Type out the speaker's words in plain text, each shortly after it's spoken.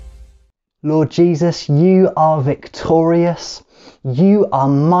Lord Jesus, you are victorious. You are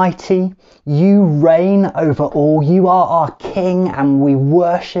mighty. You reign over all. You are our King, and we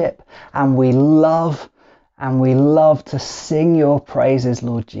worship and we love to sing your praises,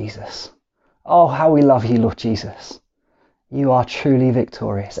 Lord Jesus. Oh, how we love you, Lord Jesus. You are truly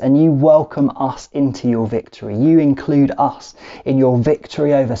victorious, and you welcome us into your victory. You include us in your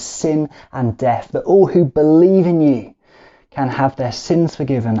victory over sin and death, that all who believe in you can have their sins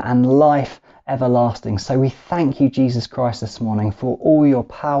forgiven and life everlasting. So we thank you, Jesus Christ, this morning for all your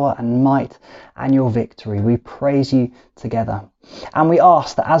power and might and your victory. We praise you together. And we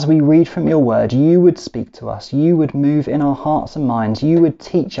ask that as we read from your word, you would speak to us, you would move in our hearts and minds, you would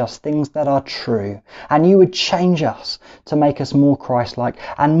teach us things that are true, and you would change us to make us more Christ-like.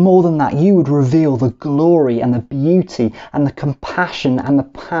 And more than that, you would reveal the glory and the beauty and the compassion and the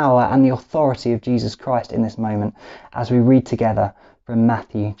power and the authority of Jesus Christ in this moment as we read together from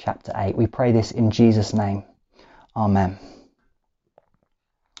Matthew chapter 8. We pray this in Jesus' name. Amen.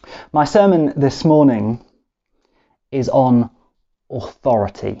 My sermon this morning is on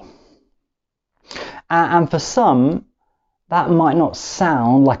authority. And for some, that might not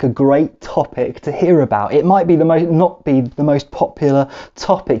sound like a great topic to hear about. It might be not be the most popular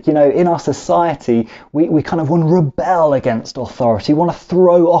topic. You know, in our society, we kind of want to rebel against authority, want to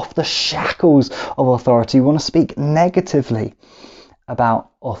throw off the shackles of authority, want to speak negatively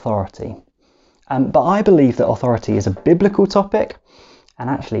about authority. But I believe that authority is a biblical topic. And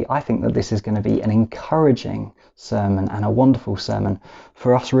actually, I think that this is going to be an encouraging sermon and a wonderful sermon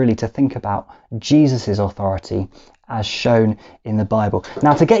for us really to think about Jesus' authority as shown in the Bible.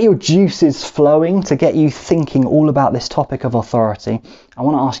 Now, to get your juices flowing, to get you thinking all about this topic of authority, I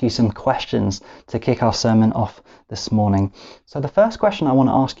want to ask you some questions to kick our sermon off this morning. So the first question I want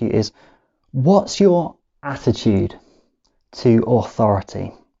to ask you is, what's your attitude to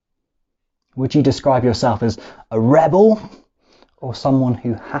authority? Would you describe yourself as a rebel, or someone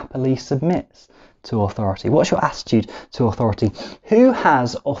who happily submits to authority? What's your attitude to authority? Who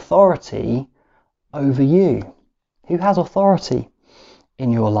has authority over you? Who has authority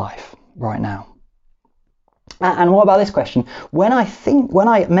in your life right now? And what about this question? When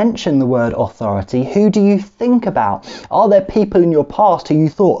I mention the word authority, who do you think about? Are there people in your past who you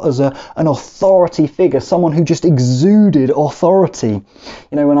thought as an authority figure, someone who just exuded authority?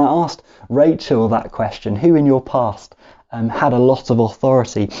 You know, when I asked Rachel that question, who in your past had a lot of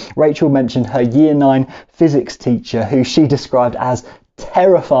authority? Rachel mentioned her year 9 physics teacher, who she described as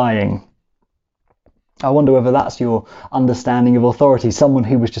terrifying. I wonder whether that's your understanding of authority, someone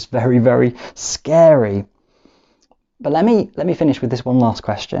who was just very, very scary. But let me finish with this one last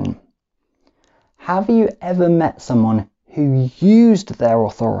question. Have you ever met someone who used their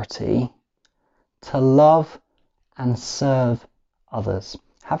authority to love and serve others?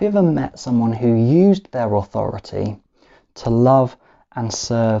 Have you ever met someone who used their authority to love and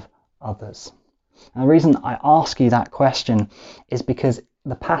serve others? And the reason I ask you that question is because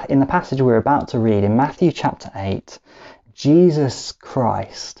in the passage we're about to read in Matthew chapter 8, Jesus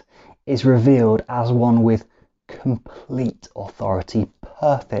Christ is revealed as one with complete authority,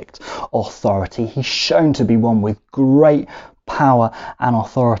 perfect authority. He's shown to be one with great power and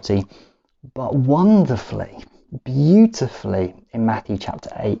authority. But wonderfully, beautifully, in Matthew chapter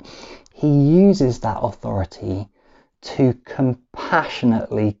 8, he uses that authority to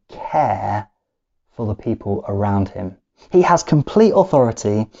compassionately care for the people around him. He has complete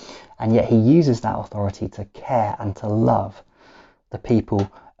authority, and yet he uses that authority to care and to love the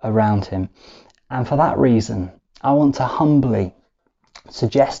people around him. And for that reason, I want to humbly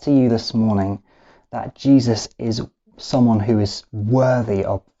suggest to you this morning that Jesus is someone who is worthy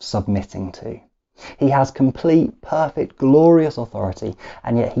of submitting to. He has complete, perfect, glorious authority,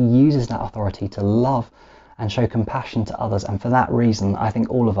 and yet he uses that authority to love and show compassion to others. And for that reason, I think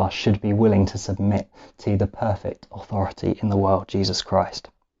all of us should be willing to submit to the perfect authority in the world, Jesus Christ.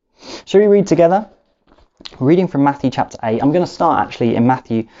 Shall we read together? Reading from Matthew chapter 8. I'm going to start actually in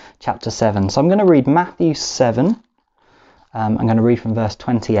Matthew chapter 7. So I'm going to read Matthew 7. I'm going to read from verse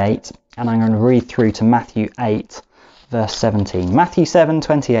 28, and I'm going to read through to Matthew 8, verse 17. Matthew 7,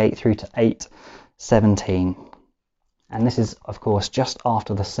 28 through to 8, 17. And this is, of course, just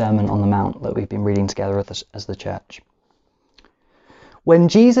after the Sermon on the Mount that we've been reading together as the church. When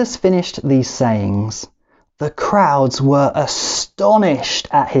Jesus finished these sayings, the crowds were astonished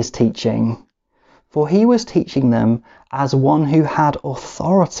at his teaching, for he was teaching them as one who had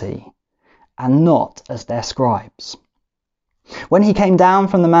authority, and not as their scribes. When he came down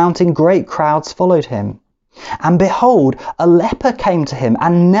from the mountain, great crowds followed him. And behold, a leper came to him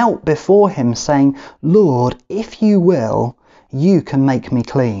and knelt before him, saying, Lord, if you will, you can make me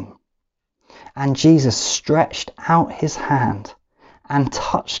clean. And Jesus stretched out his hand and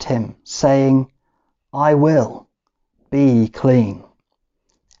touched him, saying, I will, be clean.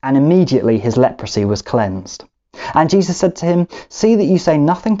 And immediately his leprosy was cleansed. And Jesus said to him, see that you say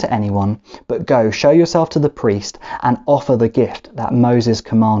nothing to anyone, but go, show yourself to the priest, and offer the gift that Moses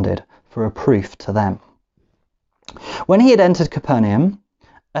commanded for a proof to them. When he had entered Capernaum,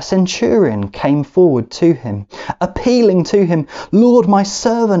 a centurion came forward to him, appealing to him, Lord, my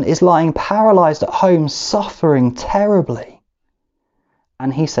servant is lying paralyzed at home, suffering terribly.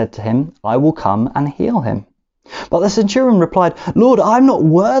 And he said to him, I will come and heal him. But the centurion replied, Lord, I am not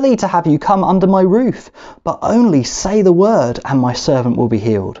worthy to have you come under my roof, but only say the word, and my servant will be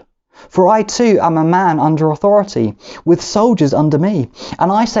healed. For I too am a man under authority, with soldiers under me.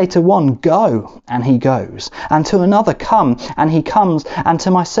 And I say to one, go, and he goes, and to another, come, and he comes, and to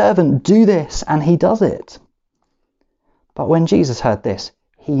my servant, do this, and he does it. But when Jesus heard this,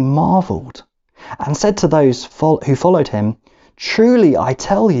 he marvelled, and said to those who followed him, truly I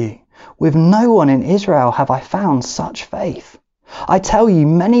tell you, with no one in Israel have I found such faith. I tell you,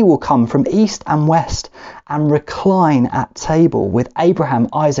 many will come from east and west and recline at table with Abraham,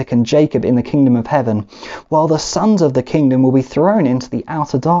 Isaac and Jacob in the kingdom of heaven, while the sons of the kingdom will be thrown into the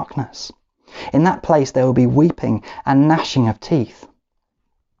outer darkness. In that place there will be weeping and gnashing of teeth.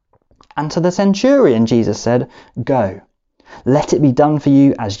 And to the centurion Jesus said, go, let it be done for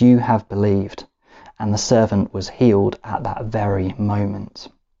you as you have believed. And the servant was healed at that very moment.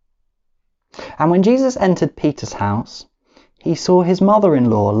 And when Jesus entered Peter's house, he saw his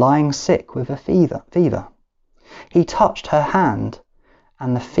mother-in-law lying sick with a fever. He touched her hand,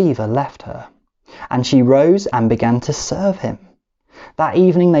 and the fever left her, and she rose and began to serve him. That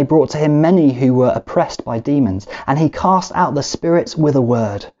evening they brought to him many who were oppressed by demons, and he cast out the spirits with a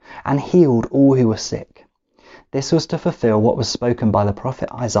word, and healed all who were sick. This was to fulfill what was spoken by the prophet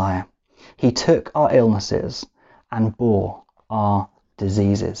Isaiah. He took our illnesses and bore our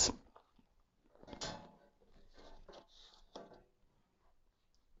diseases.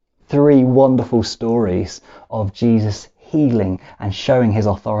 Three wonderful stories of Jesus healing and showing his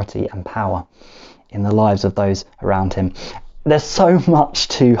authority and power in the lives of those around him. There's so much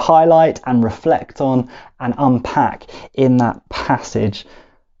to highlight and reflect on and unpack in that passage.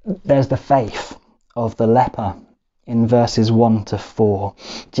 There's the faith of the leper in verses 1 to 4.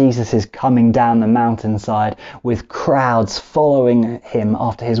 Jesus is coming down the mountainside with crowds following him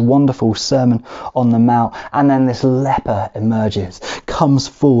after his wonderful Sermon on the Mount. And then this leper emerges, comes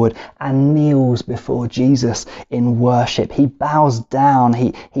forward and kneels before Jesus in worship. He bows down.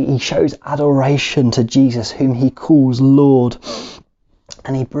 He shows adoration to Jesus, whom he calls Lord.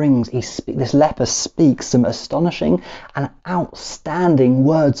 And this leper speaks some astonishing and outstanding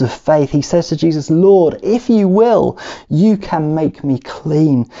words of faith. He says to Jesus, Lord, if you will, you can make me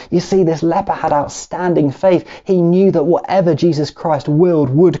clean. You see, this leper had outstanding faith. He knew that whatever Jesus Christ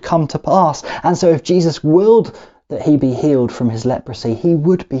willed would come to pass. And so if Jesus willed that he be healed from his leprosy, he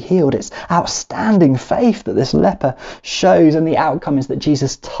would be healed. It's outstanding faith that this leper shows. And the outcome is that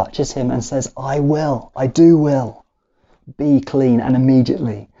Jesus touches him and says, I do. Be clean, and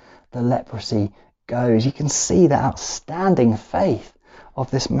immediately the leprosy goes. You can see the outstanding faith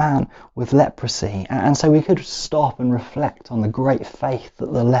of this man with leprosy. And so we could stop and reflect on the great faith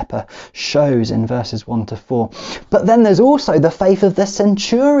that the leper shows in verses 1 to 4. But then there's also the faith of the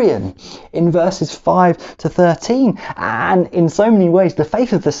centurion in verses 5 to 13. And in so many ways, the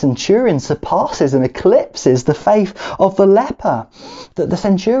faith of the centurion surpasses and eclipses the faith of the leper. That the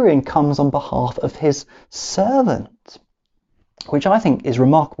centurion comes on behalf of his servant, which I think is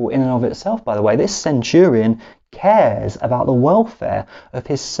remarkable in and of itself, by the way. This centurion cares about the welfare of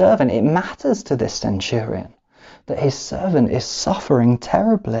his servant. It matters to this centurion that his servant is suffering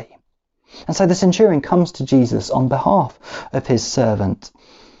terribly. And so the centurion comes to Jesus on behalf of his servant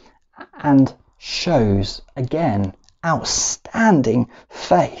and shows, again, outstanding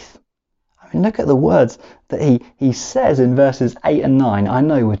faith. I mean, look at the words that he says in verses 8 and 9. I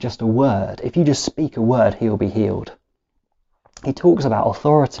know with just a word, if you just speak a word, he'll be healed. He talks about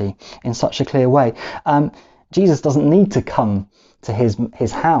authority in such a clear way. Jesus doesn't need to come to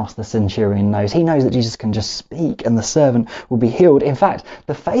his house, the centurion knows. He knows that Jesus can just speak and the servant will be healed. In fact,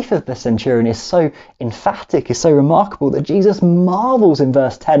 the faith of the centurion is so emphatic, is so remarkable, that Jesus marvels in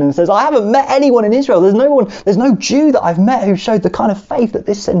verse 10 and says, I haven't met anyone in Israel. There's no Jew that I've met who showed the kind of faith that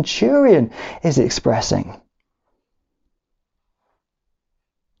this centurion is expressing.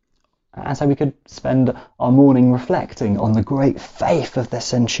 And so we could spend our morning reflecting on the great faith of the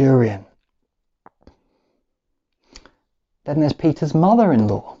centurion. Then there's Peter's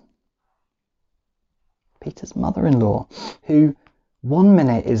mother-in-law. Peter's mother-in-law, who 1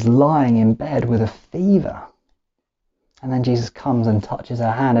 minute is lying in bed with a fever. And then Jesus comes and touches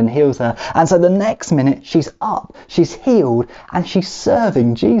her hand and heals her. And so the next minute she's up, she's healed, and she's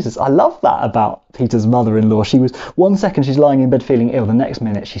serving Jesus. I love that about Peter's mother-in-law. 1 second she's lying in bed feeling ill, the next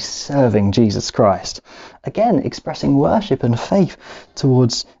minute she's serving Jesus Christ. Again, expressing worship and faith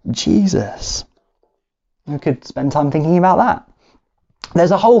towards Jesus. We could spend time thinking about that.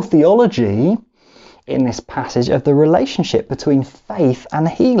 There's a whole theology in this passage of the relationship between faith and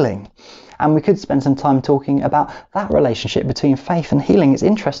healing. And we could spend some time talking about that relationship between faith and healing. It's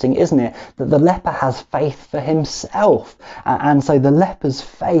interesting, isn't it, that the leper has faith for himself. And so the leper's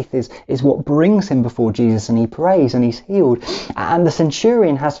faith is what brings him before Jesus, and he prays and he's healed. And the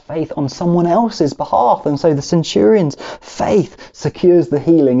centurion has faith on someone else's behalf. And so the centurion's faith secures the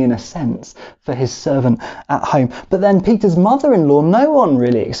healing, in a sense, for his servant at home. But then Peter's mother-in-law, no one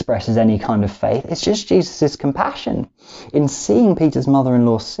really expresses any kind of faith. It's just Jesus' compassion in seeing Peter's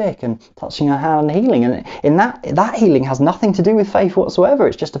mother-in-law sick and touching her hand and healing. And in that healing has nothing to do with faith whatsoever.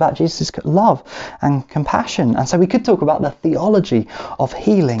 It's just about Jesus' love and compassion. And so we could talk about the theology of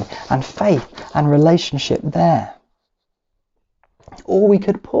healing and faith and relationship there. Or we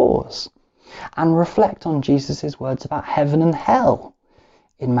could pause and reflect on Jesus' words about heaven and hell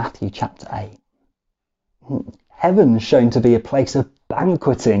in Matthew chapter 8. Heaven is shown to be a place of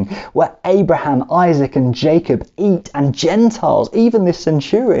banqueting where Abraham, Isaac and Jacob eat, and Gentiles, even this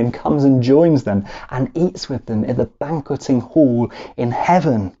centurion, comes and joins them and eats with them in the banqueting hall in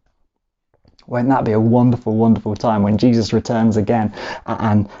heaven. Won't that be a wonderful, wonderful time when Jesus returns again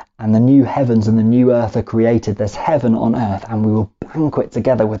and the new heavens and the new earth are created? There's heaven on earth, and we will banquet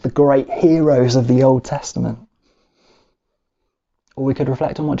together with the great heroes of the Old Testament. Or we could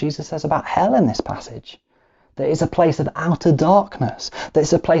reflect on what Jesus says about hell in this passage. There is a place of outer darkness.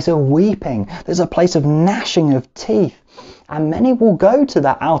 There's a place of weeping. There's a place of gnashing of teeth. And many will go to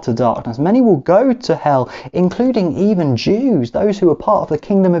that outer darkness. Many will go to hell, including even Jews. Those who are part of the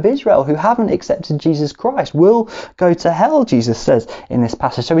kingdom of Israel who haven't accepted Jesus Christ will go to hell, Jesus says in this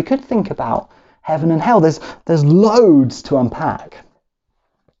passage. So we could think about heaven and hell. There's loads to unpack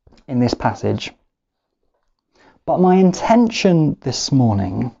in this passage. But my intention this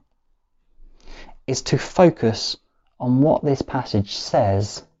morning is to focus on what this passage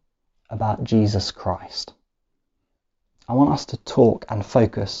says about Jesus Christ. I want us to talk and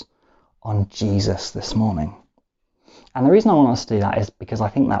focus on Jesus this morning. And the reason I want us to do that is because I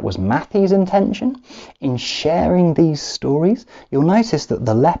think that was Matthew's intention in sharing these stories. You'll notice that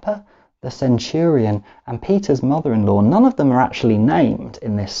the leper, the centurion and Peter's mother-in-law, none of them are actually named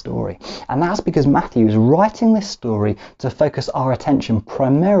in this story. And that's because Matthew is writing this story to focus our attention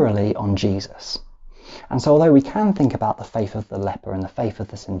primarily on Jesus. And so although we can think about the faith of the leper and the faith of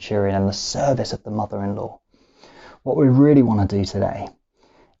the centurion and the service of the mother-in-law, what we really want to do today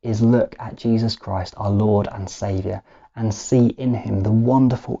is look at Jesus Christ, our Lord and Saviour, and see in him the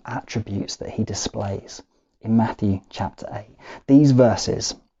wonderful attributes that he displays in Matthew chapter 8. These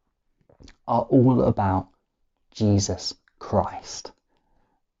verses are all about Jesus Christ.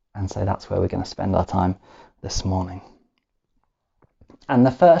 And so that's where we're going to spend our time this morning. And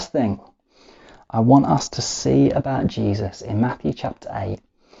the first thing I want us to see about Jesus in Matthew chapter 8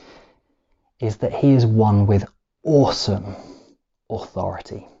 is that he is one with awesome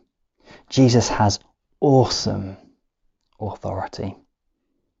authority. Jesus has awesome authority.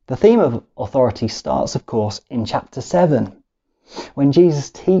 The theme of authority starts, of course, in chapter 7. When Jesus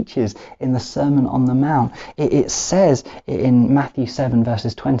teaches in the Sermon on the Mount, it says in Matthew 7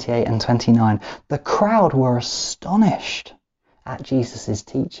 verses 28 and 29, the crowd were astonished at Jesus'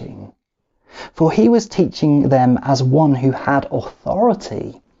 teaching. For he was teaching them as one who had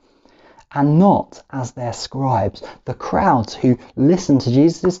authority and not as their scribes. The crowds who listen to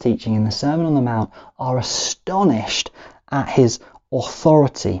Jesus' teaching in the Sermon on the Mount are astonished at his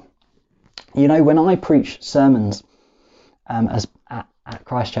authority. You know, when I preach sermons at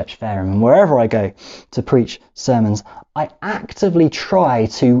Christ Church Fareham and wherever I go to preach sermons, I actively try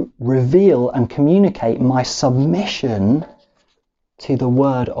to reveal and communicate my submission to the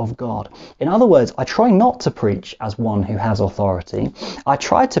Word of God. In other words, I try not to preach as one who has authority. I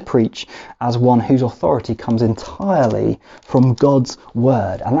try to preach as one whose authority comes entirely from God's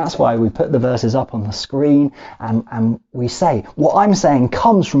Word. And that's why we put the verses up on the screen and we say, what I'm saying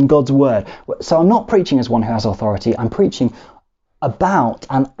comes from God's Word. So I'm not preaching as one who has authority. I'm preaching about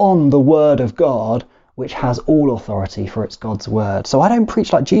and on the Word of God, which has all authority, for it's God's word. So I don't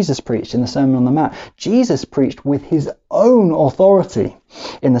preach like Jesus preached in the Sermon on the Mount. Jesus preached with his own authority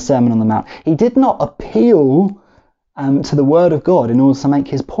in the Sermon on the Mount. He did not appeal to the word of God in order to make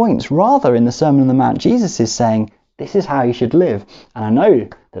his points. Rather, in the Sermon on the Mount, Jesus is saying, This is how you should live. And I know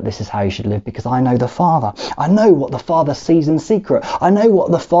that this is how you should live because I know the Father. I know what the Father sees in secret. I know what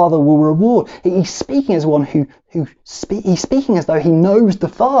the Father will reward. He's speaking as one he's speaking as though he knows the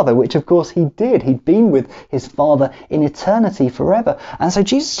Father, which of course he did. He'd been with his Father in eternity forever. And so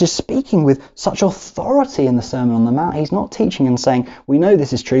Jesus is just speaking with such authority in the Sermon on the Mount. He's not teaching and saying, we know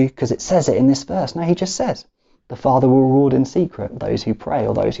this is true because it says it in this verse. No, he just says, the Father will reward in secret those who pray,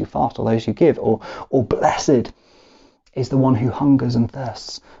 or those who fast, or those who give, or blessed is the one who hungers and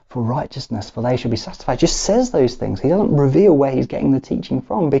thirsts for righteousness, for they shall be satisfied. Just says those things. He doesn't reveal where he's getting the teaching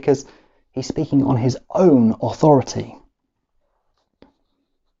from because he's speaking on his own authority.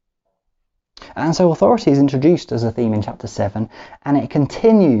 And so authority is introduced as a theme in chapter 7, and it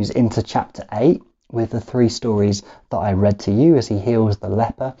continues into chapter 8 with the 3 stories that I read to you as he heals the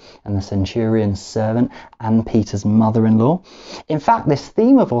leper and the centurion's servant and Peter's mother-in-law. In fact, this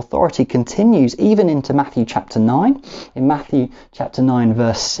theme of authority continues even into Matthew chapter 9. In Matthew chapter 9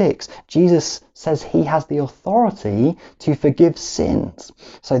 verse 6, Jesus says he has the authority to forgive sins.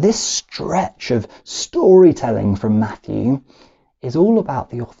 So this stretch of storytelling from Matthew is all about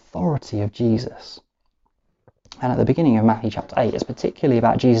the authority of Jesus. And at the beginning of Matthew chapter 8, it's particularly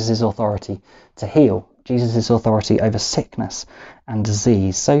about Jesus' authority to heal, Jesus' authority over sickness and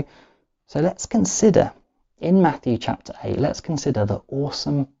disease. So let's consider, in Matthew chapter 8, let's consider the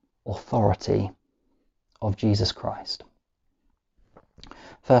awesome authority of Jesus Christ.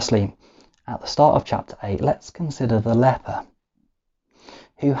 Firstly, at the start of chapter 8, let's consider the leper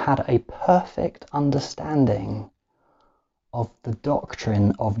who had a perfect understanding of the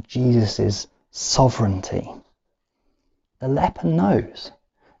doctrine of Jesus' sovereignty. The leper knows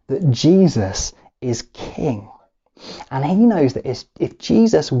that Jesus is king, and he knows that if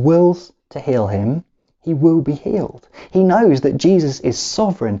Jesus wills to heal him, he will be healed. He knows that Jesus is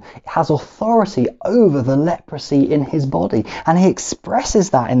sovereign, has authority over the leprosy in his body, and he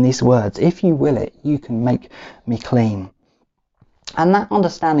expresses that in these words, if you will it, you can make me clean. And that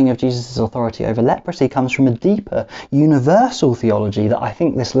understanding of Jesus' authority over leprosy comes from a deeper, universal theology that I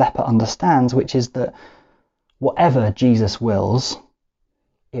think this leper understands, which is that whatever Jesus wills,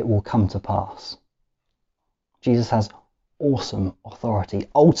 it will come to pass. Jesus has awesome authority,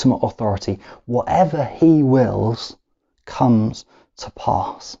 ultimate authority. Whatever he wills comes to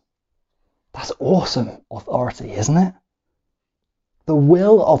pass. That's awesome authority, isn't it? The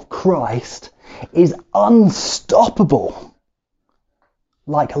will of Christ is unstoppable.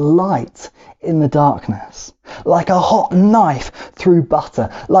 Like light in the darkness, like a hot knife through butter,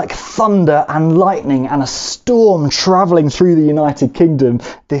 like thunder and lightning and a storm travelling through the United Kingdom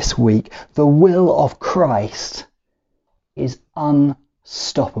this week. The will of Christ is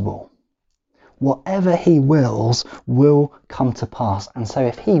unstoppable. Whatever he wills will come to pass. And so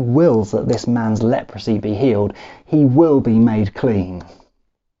if he wills that this man's leprosy be healed, he will be made clean.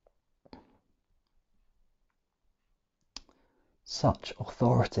 Such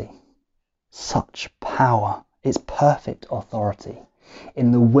authority, such power, it's perfect authority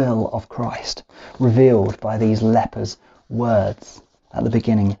in the will of Christ, revealed by these lepers' words at the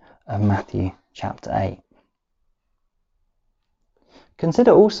beginning of Matthew chapter 8.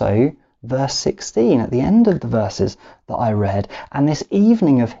 Consider also verse 16 at the end of the verses that I read, and this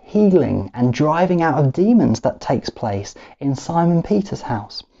evening of healing and driving out of demons that takes place in Simon Peter's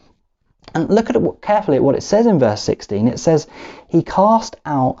house. And look at it carefully at what it says in verse 16. It says, he cast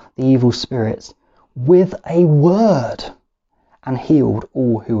out the evil spirits with a word and healed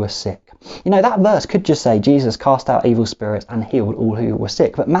all who were sick. You know, that verse could just say Jesus cast out evil spirits and healed all who were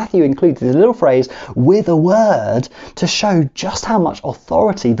sick. But Matthew includes this little phrase, with a word, to show just how much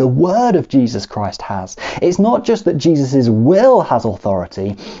authority the word of Jesus Christ has. It's not just that Jesus' will has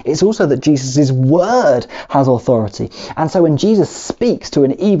authority, it's also that Jesus' word has authority. And so when Jesus speaks to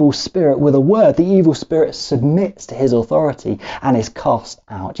an evil spirit with a word, the evil spirit submits to his authority and is cast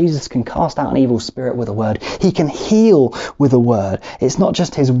out. Jesus can cast out an evil spirit with a word. He can heal with a word. It's not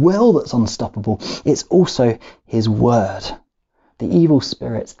just his will that's unstoppable, it's also his word. The evil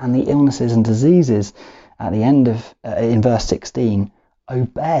spirits and the illnesses and diseases at the end of in verse 16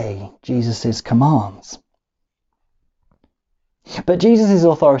 obey Jesus' commands. But Jesus'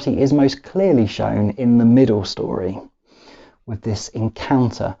 authority is most clearly shown in the middle story, with this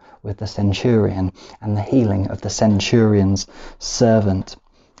encounter with the centurion and the healing of the centurion's servant.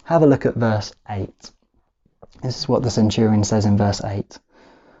 Have a look at verse 8. This is what the centurion says in verse 8.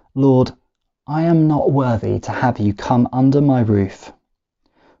 Lord, I am not worthy to have you come under my roof,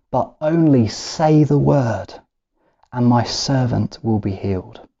 but only say the word, and my servant will be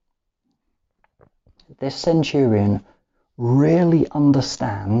healed. This centurion really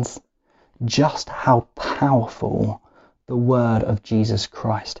understands just how powerful the word of Jesus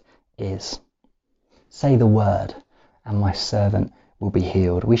Christ is. Say the word, and my servant will be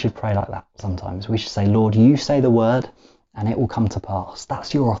healed. We should pray like that sometimes. We should say, Lord, you say the word, and it will come to pass.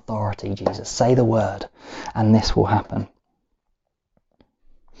 That's your authority, Jesus. Say the word, and this will happen.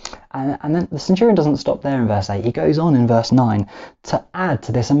 And then the centurion doesn't stop there in verse 8. He goes on in verse 9 to add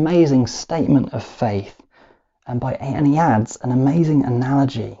to this amazing statement of faith. And he adds an amazing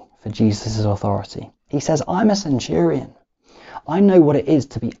analogy for Jesus' authority. He says, I'm a centurion. I know what it is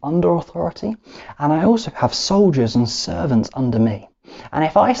to be under authority, and I also have soldiers and servants under me. And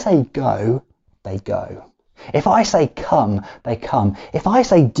if I say go, they go. If I say come, they come. If I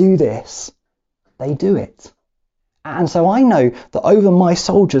say do this, they do it. And so I know that over my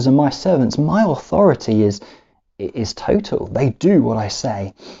soldiers and my servants, my authority is total. They do what I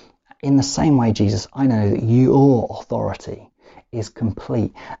say. In the same way, Jesus, I know that your authority is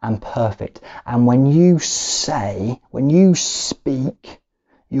complete and perfect. And when you speak,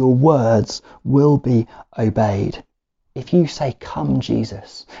 your words will be obeyed. If you say, come,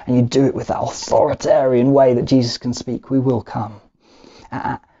 Jesus, and you do it with that authoritarian way that Jesus can speak, we will come.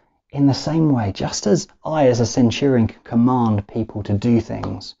 In the same way, just as I as a centurion can command people to do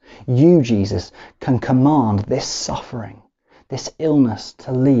things, you, Jesus, can command this suffering, this illness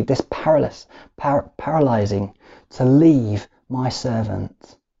to leave, this paralyzing to leave my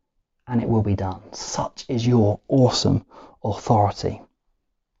servant, and it will be done. Such is your awesome authority.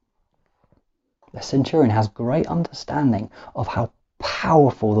 The centurion has great understanding of how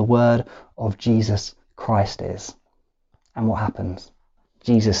powerful the word of Jesus Christ is. And what happens?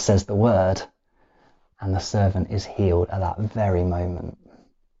 Jesus says the word, and the servant is healed at that very moment.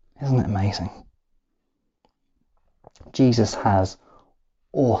 Isn't it amazing? Jesus has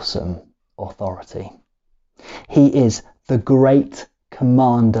awesome authority. He is the great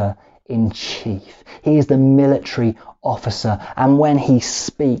commander in chief. He is the military officer, and when he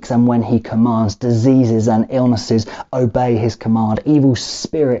speaks and when he commands, diseases and illnesses obey his command. Evil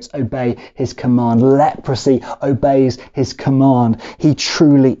spirits obey his command. Leprosy obeys his command. He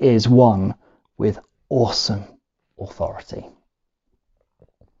truly is one with awesome authority.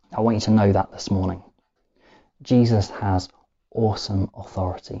 I want you to know that this morning. Jesus has awesome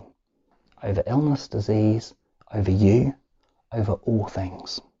authority over illness, disease, over you, over all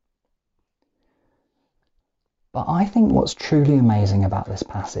things. But I think what's truly amazing about this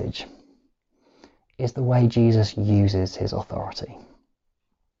passage is the way Jesus uses his authority.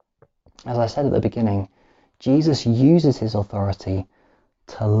 As I said at the beginning, Jesus uses his authority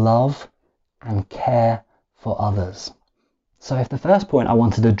to love and care for others. So if the first point I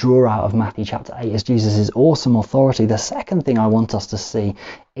wanted to draw out of Matthew chapter 8 is Jesus' awesome authority, the second thing I want us to see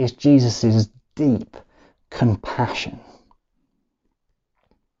is Jesus' deep compassion.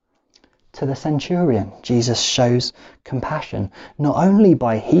 To the centurion, Jesus shows compassion, not only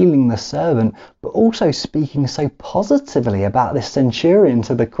by healing the servant, but also speaking so positively about this centurion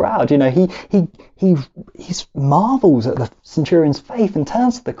to the crowd. You know, he marvels at the centurion's faith and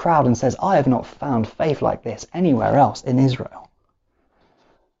turns to the crowd and says, I have not found faith like this anywhere else in Israel.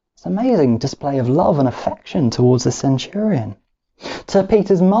 It's an amazing display of love and affection towards the centurion. To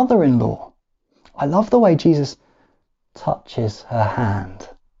Peter's mother-in-law, I love the way Jesus touches her hand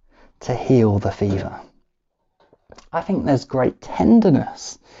to heal the fever. I think there's great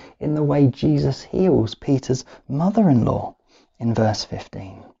tenderness in the way Jesus heals Peter's mother-in-law in verse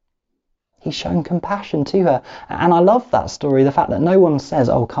 15. He's shown compassion to her. And I love that story, the fact that no one says,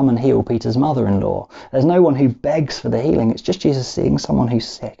 oh, come and heal Peter's mother-in-law. There's no one who begs for the healing. It's just Jesus seeing someone who's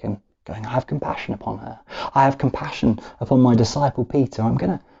sick and going, I have compassion upon her. I have compassion upon my disciple Peter. I'm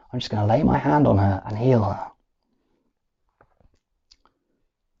just going to lay my hand on her and heal her.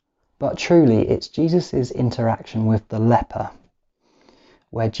 But truly, it's Jesus' interaction with the leper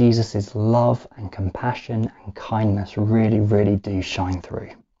where Jesus' love and compassion and kindness really, really do shine through.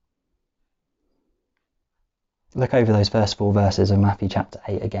 Look over those first 4 verses of Matthew chapter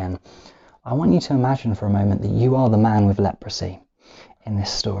 8 again. I want you to imagine for a moment that you are the man with leprosy in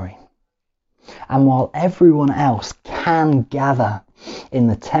this story. And while everyone else can gather in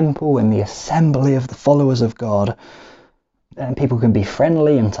the temple, in the assembly of the followers of God, and people can be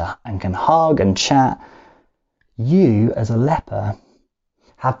friendly and can hug and chat, you as a leper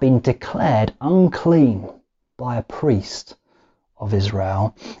have been declared unclean by a priest of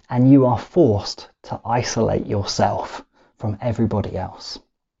Israel, and you are forced to isolate yourself from everybody else.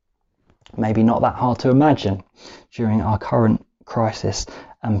 Maybe not that hard to imagine during our current crisis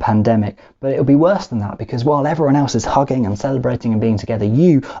and pandemic, but it'll be worse than that, because while everyone else is hugging and celebrating and being together,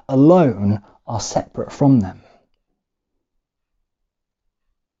 you alone are separate from them.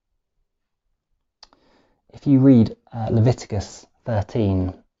 If you read Leviticus chapter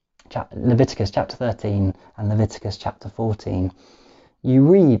 13 and Leviticus chapter 14, you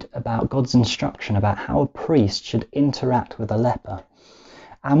read about God's instruction about how a priest should interact with a leper.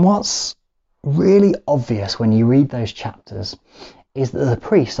 And what's really obvious when you read those chapters is that the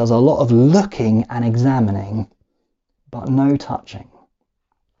priest does a lot of looking and examining, but no touching.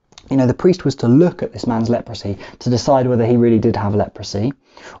 You know, the priest was to look at this man's leprosy to decide whether he really did have leprosy,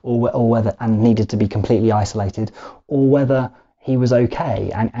 or whether and needed to be completely isolated, or whether he was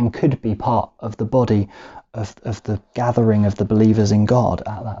okay and could be part of the body of the gathering of the believers in God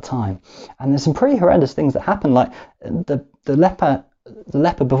at that time. And there's some pretty horrendous things that happen, like the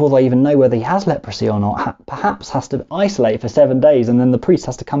leper, before they even know whether he has leprosy or not, perhaps has to isolate for 7 days, and then the priest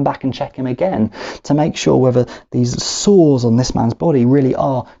has to come back and check him again to make sure whether these sores on this man's body really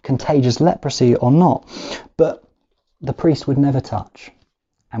are contagious leprosy or not. But the priest would never touch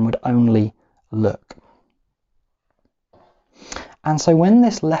and would only look. And so when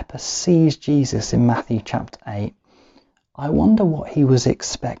this leper sees Jesus in Matthew chapter 8, I wonder what he was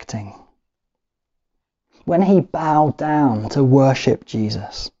expecting. When he bowed down to worship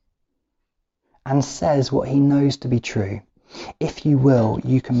Jesus and says what he knows to be true, "If you will,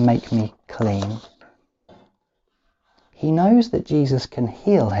 you can make me clean." He knows that Jesus can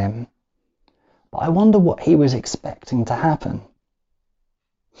heal him, but I wonder what he was expecting to happen.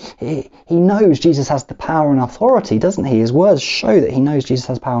 He knows Jesus has the power and authority, doesn't he? His words show that he knows Jesus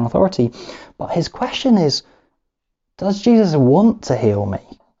has power and authority. But his question is, does Jesus want to heal me?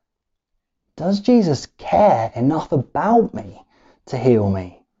 Does Jesus care enough about me to heal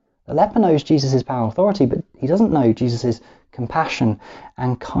me? The leper knows Jesus' power and authority, but he doesn't know Jesus' compassion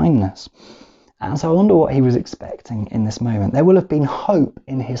and kindness. And so I wonder what he was expecting in this moment. There will have been hope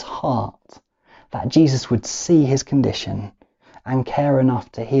in his heart that Jesus would see his condition and care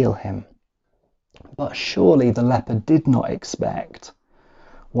enough to heal him. But surely the leper did not expect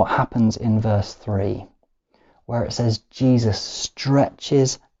what happens in verse 3, where it says Jesus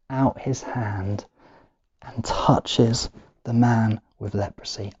stretches out his hand and touches the man with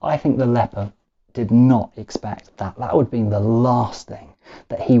leprosy. I think the leper did not expect that. That would have been the last thing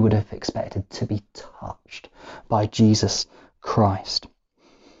that he would have expected, to be touched by Jesus Christ.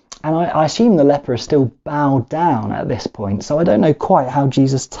 And I assume the leper is still bowed down at this point, so I don't know quite how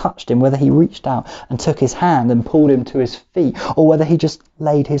Jesus touched him, whether he reached out and took his hand and pulled him to his feet, or whether he just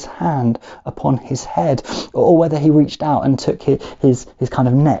laid his hand upon his head, or whether he reached out and took his kind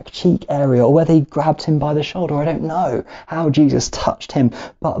of neck, cheek area, or whether he grabbed him by the shoulder. I don't know how Jesus touched him,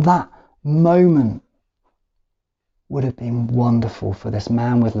 but that moment would have been wonderful for this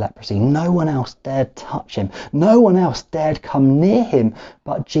man with leprosy. No one else dared touch him. No one else dared come near him,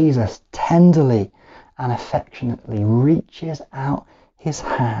 but Jesus tenderly and affectionately reaches out his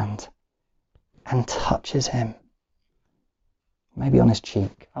hand and touches him. Maybe on his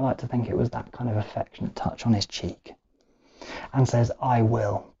cheek. I like to think it was that kind of affectionate touch on his cheek. And says, "I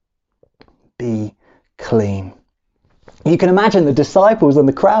will be clean." You can imagine the disciples and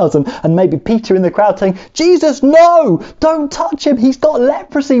the crowds and maybe Peter in the crowd saying, "Jesus, no, don't touch him. He's got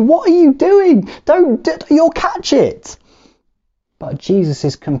leprosy. What are you doing? You'll catch it." But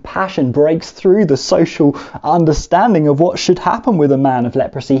Jesus' compassion breaks through the social understanding of what should happen with a man of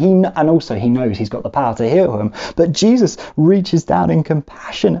leprosy. And also he knows he's got the power to heal him. But Jesus reaches down in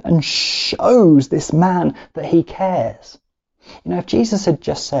compassion and shows this man that he cares. You know, if Jesus had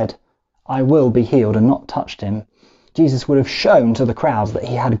just said, "I will be healed," and not touched him, Jesus would have shown to the crowds that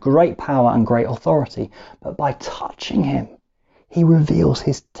he had great power and great authority. But by touching him, he reveals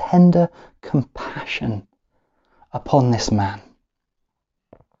his tender compassion upon this man.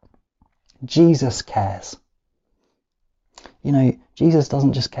 Jesus cares. You know, Jesus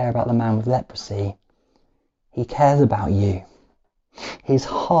doesn't just care about the man with leprosy. He cares about you. His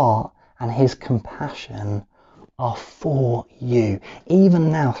heart and his compassion are for you.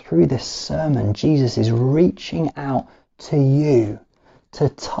 Even now, through this sermon, Jesus is reaching out to you, to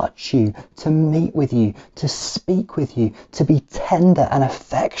touch you, to meet with you, to speak with you, to be tender and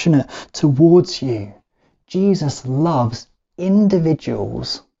affectionate towards you. Jesus loves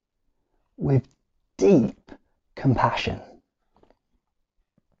individuals with deep compassion.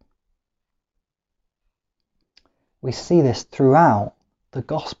 We see this throughout the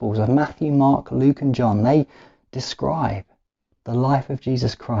Gospels of Matthew, Mark, Luke and John. They describe the life of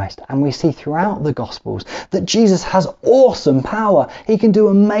Jesus Christ, and we see throughout the Gospels that Jesus has awesome power. He can do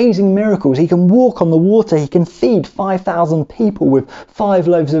amazing miracles. He can walk on the water. He can feed 5,000 people with 5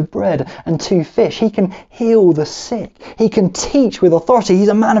 loaves of bread and 2 fish. He can heal the sick. He can teach with authority. He's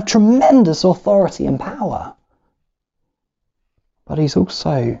a man of tremendous authority and power. But he's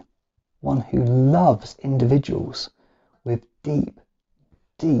also one who loves individuals with deep,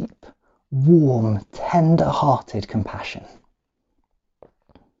 deep, warm, tender-hearted compassion.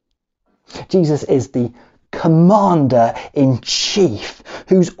 Jesus is the commander-in-chief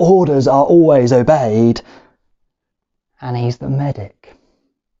whose orders are always obeyed, and he's the medic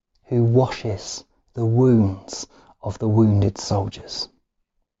who washes the wounds of the wounded soldiers.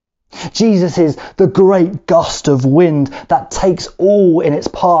 Jesus is the great gust of wind that takes all in its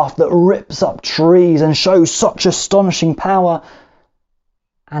path, that rips up trees and shows such astonishing power.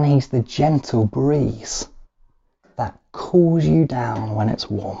 And he's the gentle breeze that cools you down when it's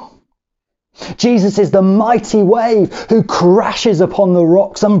warm. Jesus is the mighty wave who crashes upon the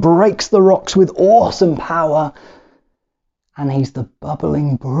rocks and breaks the rocks with awesome power. And he's the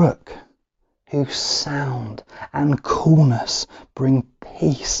bubbling brook whose sound and coolness bring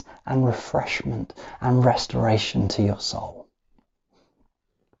peace and refreshment and restoration to your soul.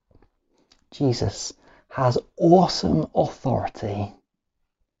 Jesus has awesome authority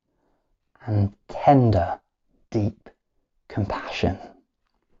and tender, deep compassion.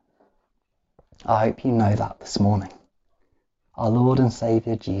 I hope you know that this morning. Our Lord and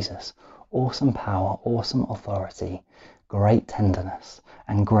Saviour Jesus, awesome power, awesome authority, great tenderness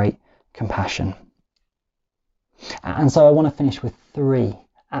and great compassion. And so I want to finish with 3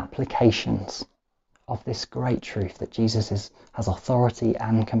 applications of this great truth that Jesus has authority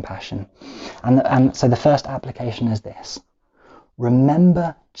and compassion. And so the first application is this: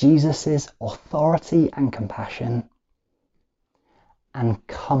 remember Jesus's authority and compassion and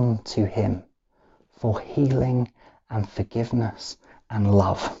come to him for healing and forgiveness and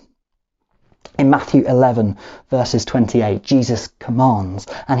love. In Matthew 11 verses 28, Jesus commands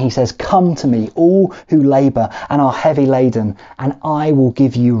and he says, "Come to me, all who labour and are heavy laden, and I will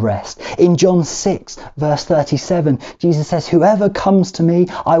give you rest." In John 6 verse 37, Jesus says, "Whoever comes to me,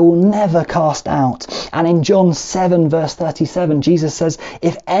 I will never cast out." And in John 7 verse 37, Jesus says,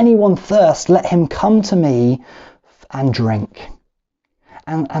 "If anyone thirsts, let him come to me and drink."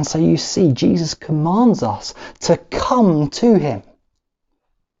 And so you see, Jesus commands us to come to him.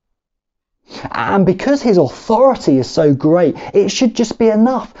 And because his authority is so great, it should just be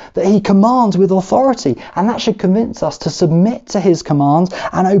enough that he commands with authority. And that should convince us to submit to his commands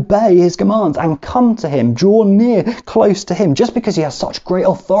and obey his commands and come to him, draw near close to him. Just because he has such great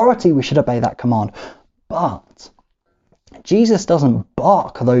authority, we should obey that command. But Jesus doesn't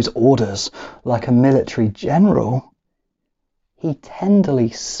bark those orders like a military general. He tenderly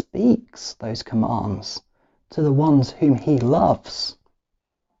speaks those commands to the ones whom he loves.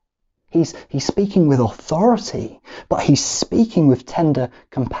 He's speaking with authority, but he's speaking with tender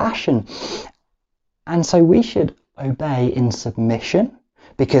compassion. And so we should obey in submission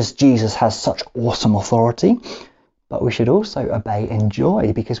because Jesus has such awesome authority. But we should also obey in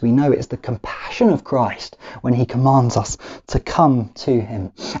joy because we know it's the compassion of Christ when he commands us to come to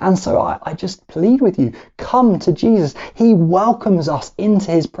him. And so I just plead with you, come to Jesus. He welcomes us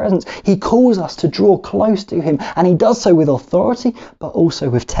into his presence. He calls us to draw close to him, and he does so with authority, but also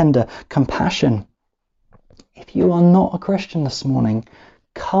with tender compassion. If you are not a Christian this morning,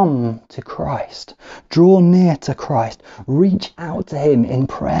 come to Christ. Draw near to Christ. Reach out to him in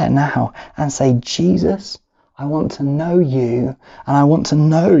prayer now and say, "Jesus, I want to know you, and I want to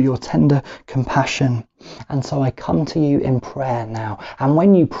know your tender compassion. And so I come to you in prayer now." And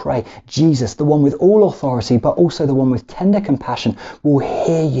when you pray, Jesus, the one with all authority, but also the one with tender compassion, will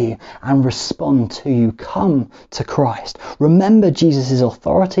hear you and respond to you. Come to Christ. Remember Jesus'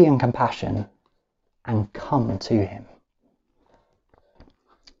 authority and compassion and come to him.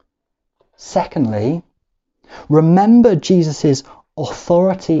 Secondly, remember Jesus'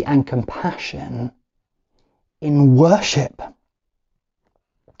 authority and compassion in worship.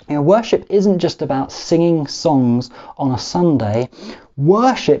 You know, worship isn't just about singing songs on a Sunday.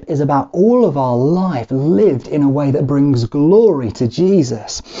 Worship is about all of our life lived in a way that brings glory to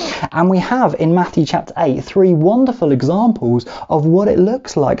Jesus. And we have in Matthew chapter 8 3 wonderful examples of what it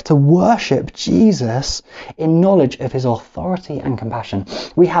looks like to worship Jesus in knowledge of his authority and compassion.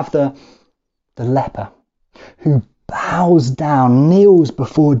 We have the leper who bows down, kneels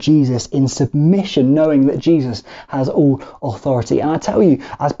before Jesus in submission, knowing that Jesus has all authority. And I tell you,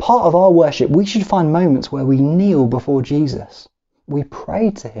 as part of our worship, we should find moments where we kneel before Jesus. We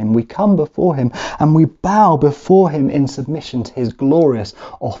pray to him, we come before him, and we bow before him in submission to his glorious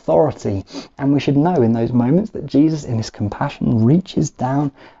authority. And we should know in those moments that Jesus, in his compassion, reaches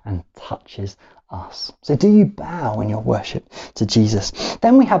down and touches us. So do you bow in your worship to Jesus?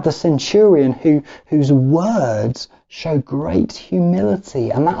 Then we have the centurion whose words show great humility,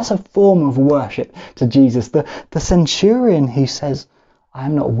 and that's a form of worship to Jesus. The centurion who says, I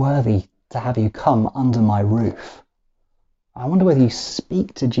am not worthy to have you come under my roof. I wonder whether you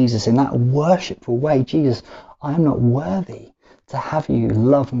speak to Jesus in that worshipful way. Jesus, I am not worthy to have you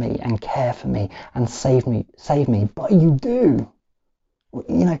love me and care for me and save me, but you do.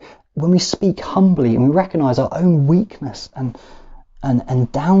 You know, when we speak humbly and we recognise our own weakness and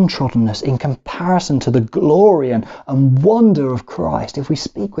downtroddenness in comparison to the glory and wonder of Christ, if we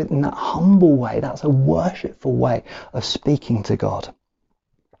speak in that humble way, that's a worshipful way of speaking to God.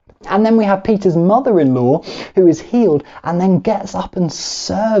 And then we have Peter's mother-in-law who is healed and then gets up and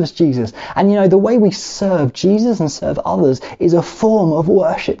serves Jesus. And you know, the way we serve Jesus and serve others is a form of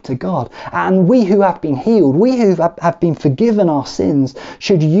worship to God. And we who have been healed, we who have been forgiven our sins,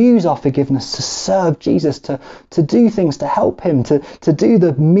 should use our forgiveness to serve Jesus, to do things to help him, to do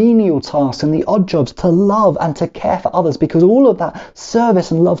the menial tasks and the odd jobs, to love and to care for others, because all of that service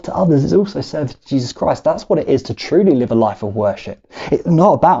and love to others is also service to Jesus Christ. That's what it is to truly live a life of worship. It's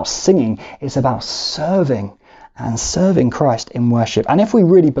not about singing, it's about serving and serving Christ in worship. And if we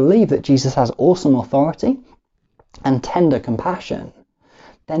really believe that Jesus has awesome authority and tender compassion,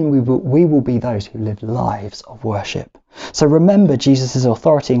 then we will be those who live lives of worship. So remember Jesus'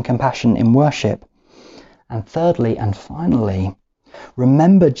 authority and compassion in worship. And thirdly and finally,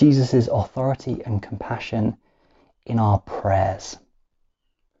 remember Jesus' authority and compassion in our prayers.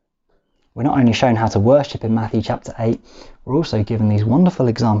 We're not only shown how to worship in Matthew chapter 8, we're also given these wonderful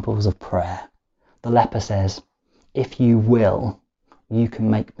examples of prayer. The leper says, if you will, you can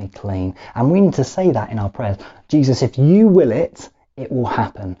make me clean. And we need to say that in our prayers. Jesus, if you will it, it will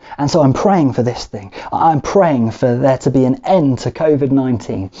happen. And so I'm praying for this thing. I'm praying for there to be an end to COVID-19.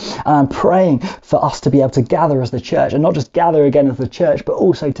 And I'm praying for us to be able to gather as the church, and not just gather again as the church, but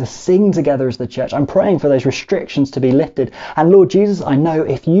also to sing together as the church. I'm praying for those restrictions to be lifted. And Lord Jesus, I know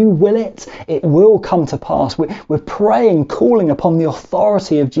if you will it, it will come to pass. We're praying, calling upon the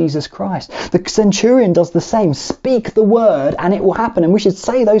authority of Jesus Christ. The centurion does the same. Speak the word and it will happen. And we should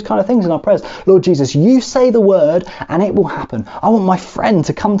say those kind of things in our prayers. Lord Jesus, you say the word and it will happen. I want my friend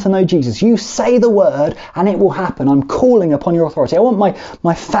to come to know Jesus. You say the word and it will happen. I'm calling upon your authority. I want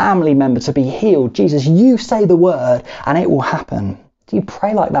my family member to be healed. Jesus, you say the word and it will happen. Do you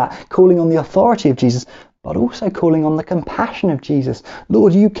pray like that, calling on the authority of Jesus, but also calling on the compassion of Jesus?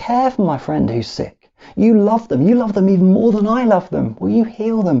 Lord, you care for my friend who's sick. You love them. You love them even more than I love them. Will you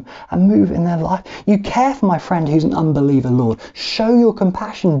heal them and move in their life? You care for my friend who's an unbeliever, Lord. Show your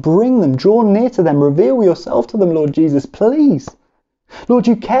compassion. Bring them. Draw near to them. Reveal yourself to them, Lord Jesus, please. Lord,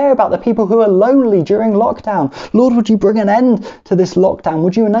 you care about the people who are lonely during lockdown. Lord, would you bring an end to this lockdown?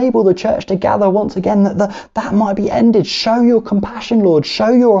 Would you enable the church to gather once again, that might be ended? Show your compassion, Lord. Show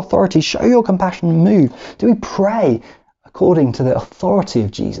your authority. Show your compassion and move. Do we pray according to the authority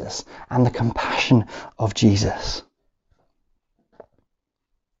of Jesus and the compassion of Jesus?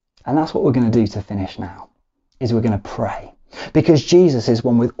 And that's what we're going to do to finish now, is we're going to pray. Because Jesus is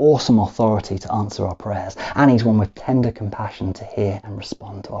one with awesome authority to answer our prayers, and he's one with tender compassion to hear and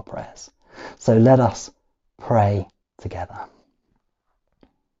respond to our prayers. So let us pray together.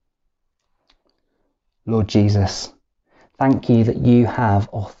 Lord Jesus, thank you that you have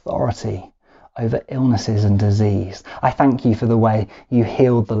authority over illnesses and disease. I thank you for the way you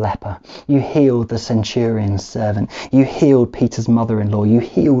healed the leper. You healed the centurion's servant. You healed Peter's mother-in-law. You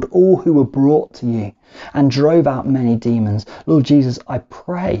healed all who were brought to you and drove out many demons. Lord Jesus, I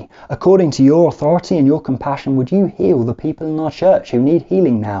pray, according to your authority and your compassion, would you heal the people in our church who need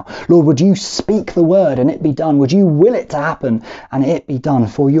healing now? Lord, would you speak the word and it be done? Would you will it to happen and it be done?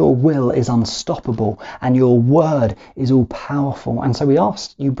 For your will is unstoppable and your word is all powerful. And so we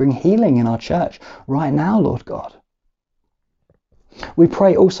ask you bring healing in our church right now, Lord God. We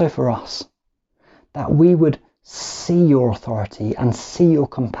pray also for us that we would see your authority and see your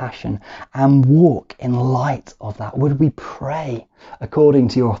compassion and walk in light of that. Would we pray according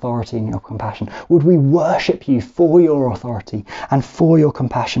to your authority and your compassion? Would we worship you for your authority and for your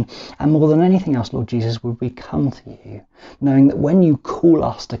compassion? And more than anything else, Lord Jesus, would we come to you knowing that when you call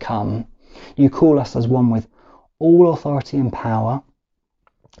us to come, you call us as one with all authority and power,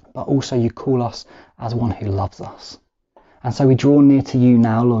 but also you call us as one who loves us. And so we draw near to you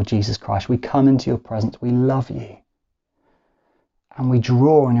now, Lord Jesus Christ. We come into your presence. We love you. And we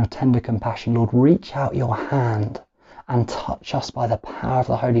draw on your tender compassion. Lord, reach out your hand and touch us by the power of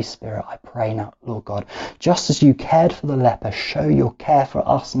the Holy Spirit. I pray now, Lord God, just as you cared for the leper, show your care for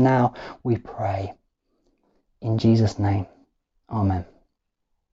us now, we pray. In Jesus' name, amen.